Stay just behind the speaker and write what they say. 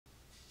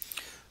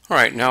All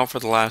right, now for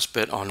the last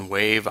bit on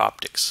wave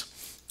optics.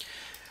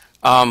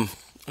 We're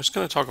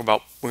going to talk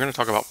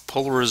about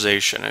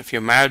polarization. If you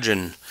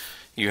imagine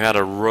you had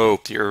a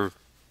rope that you're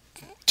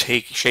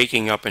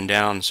shaking up and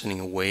down, sending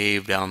a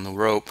wave down the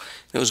rope,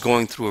 and it was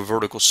going through a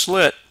vertical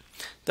slit,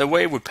 the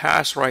wave would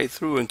pass right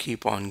through and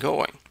keep on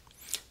going.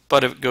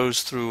 But if it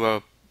goes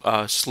through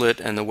a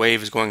slit and the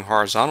wave is going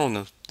horizontal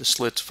and the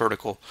slit's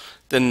vertical,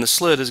 then the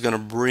slit is going to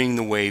bring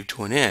the wave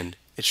to an end.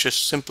 It's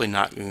just simply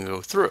not going to go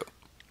through.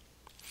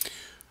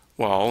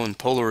 Well, in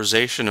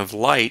polarization of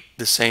light,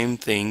 the same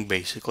thing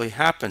basically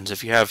happens.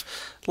 If you have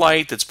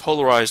light that's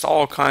polarized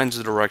all kinds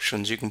of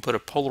directions, you can put a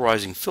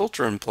polarizing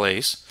filter in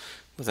place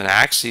with an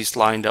axis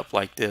lined up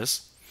like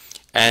this,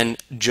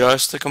 and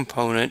just the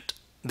component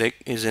that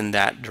is in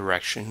that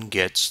direction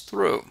gets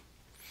through.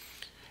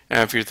 And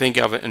if you think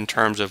of it in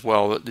terms of,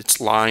 well,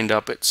 it's lined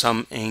up at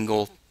some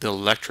angle, the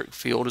electric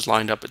field is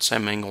lined up at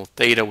some angle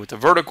theta with the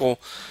vertical,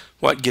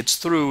 what gets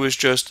through is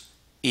just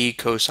E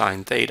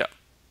cosine theta,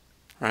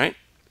 right?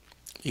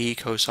 E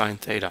cosine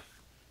theta.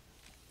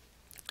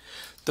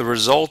 The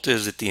result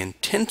is that the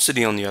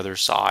intensity on the other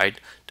side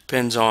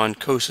depends on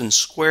cosine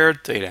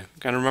squared theta.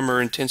 You got to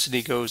remember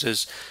intensity goes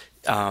as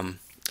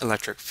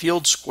electric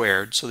field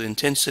squared, so the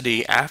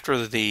intensity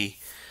after the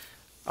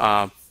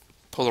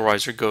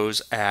polarizer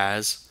goes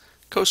as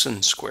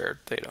cosine squared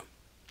theta.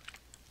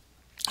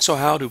 So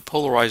how do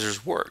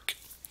polarizers work?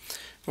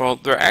 Well,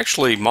 they're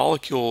actually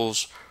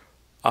molecules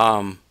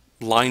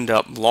lined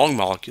up, long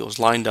molecules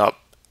lined up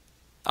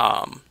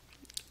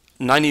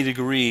 90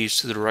 degrees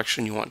to the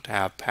direction you want to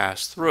have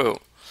pass through.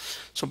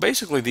 So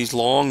basically these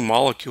long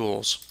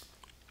molecules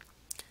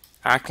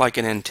act like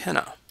an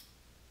antenna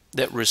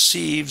that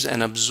receives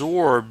and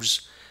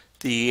absorbs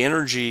the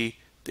energy,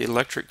 the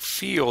electric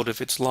field,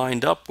 if it's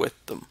lined up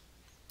with them.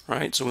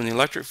 Right? So when the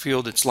electric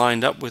field that's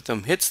lined up with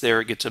them hits there,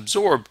 it gets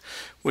absorbed,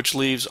 which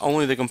leaves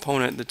only the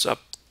component that's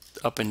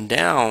up and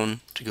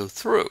down to go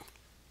through.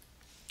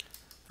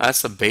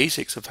 That's the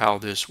basics of how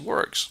this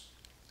works.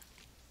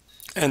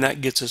 And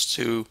that gets us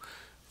to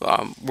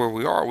where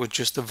we are with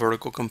just the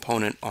vertical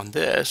component on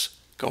this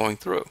going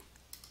through.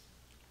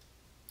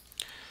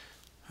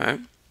 Right?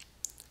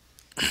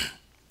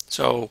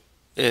 So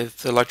if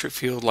the electric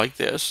field like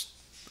this,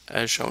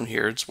 as shown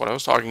here, it's what I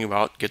was talking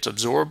about, gets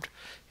absorbed.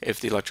 If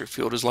the electric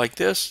field is like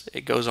this,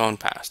 it goes on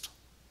past.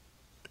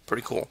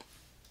 Pretty cool.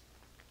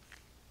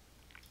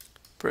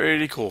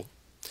 Pretty cool.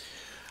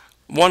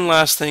 One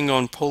last thing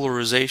on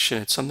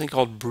polarization, it's something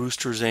called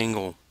Brewster's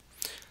angle.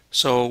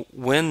 So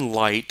when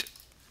light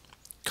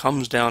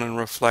comes down and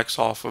reflects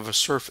off of a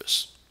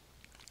surface,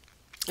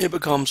 it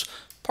becomes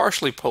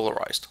partially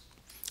polarized.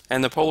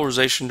 And the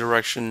polarization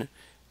direction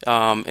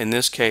in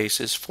this case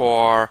is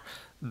for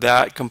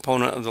that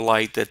component of the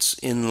light that's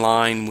in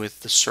line with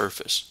the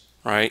surface,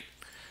 right?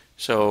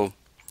 So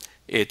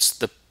it's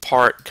the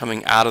part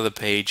coming out of the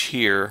page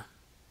here,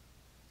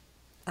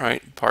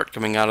 right? Part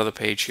coming out of the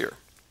page here.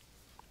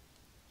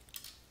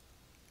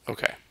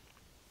 Okay.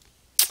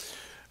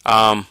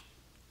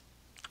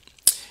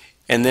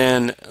 And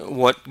then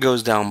what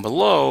goes down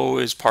below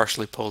is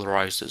partially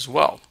polarized as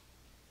well.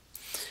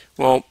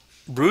 Well,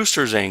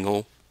 Brewster's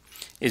angle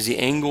is the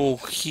angle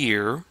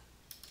here,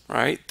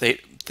 right?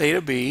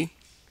 Theta B,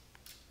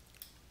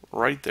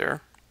 right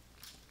there.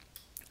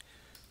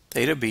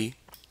 Theta B.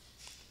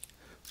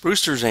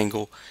 Brewster's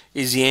angle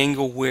is the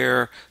angle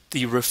where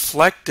the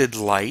reflected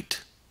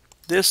light,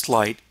 this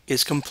light,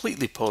 is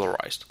completely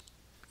polarized.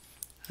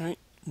 Right?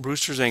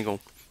 Brewster's angle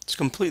is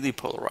completely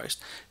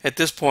polarized. At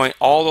this point,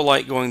 all the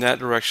light going that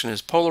direction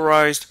is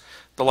polarized.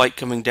 The light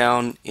coming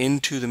down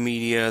into the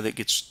media that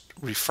gets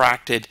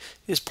refracted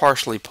is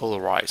partially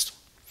polarized.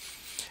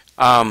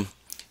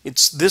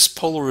 It's this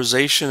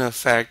polarization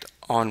effect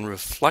on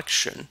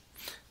reflection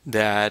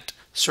that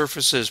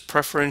surfaces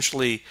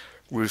preferentially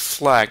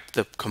reflect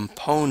the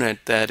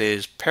component that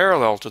is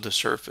parallel to the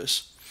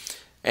surface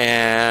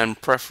and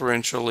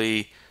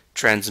preferentially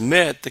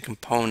transmit the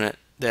component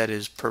that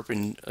is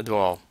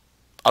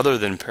other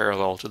than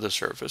parallel to the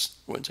surface.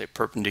 I wouldn't say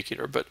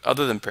perpendicular, but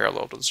other than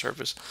parallel to the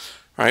surface.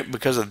 Right?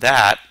 Because of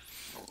that,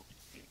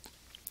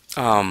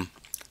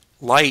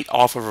 light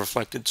off of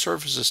reflected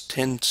surfaces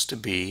tends to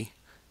be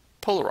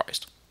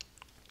polarized.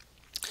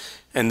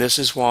 And this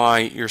is why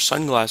your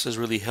sunglasses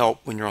really help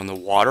when you're on the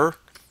water,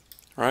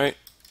 right?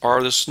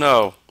 Or the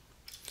snow,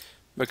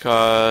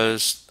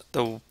 because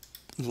the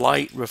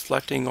light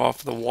reflecting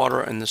off the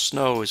water and the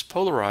snow is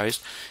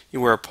polarized.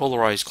 You wear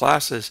polarized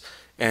glasses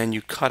and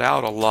you cut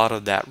out a lot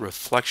of that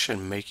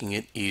reflection, making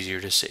it easier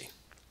to see.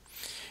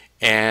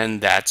 And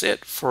that's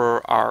it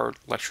for our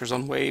lectures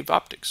on wave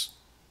optics.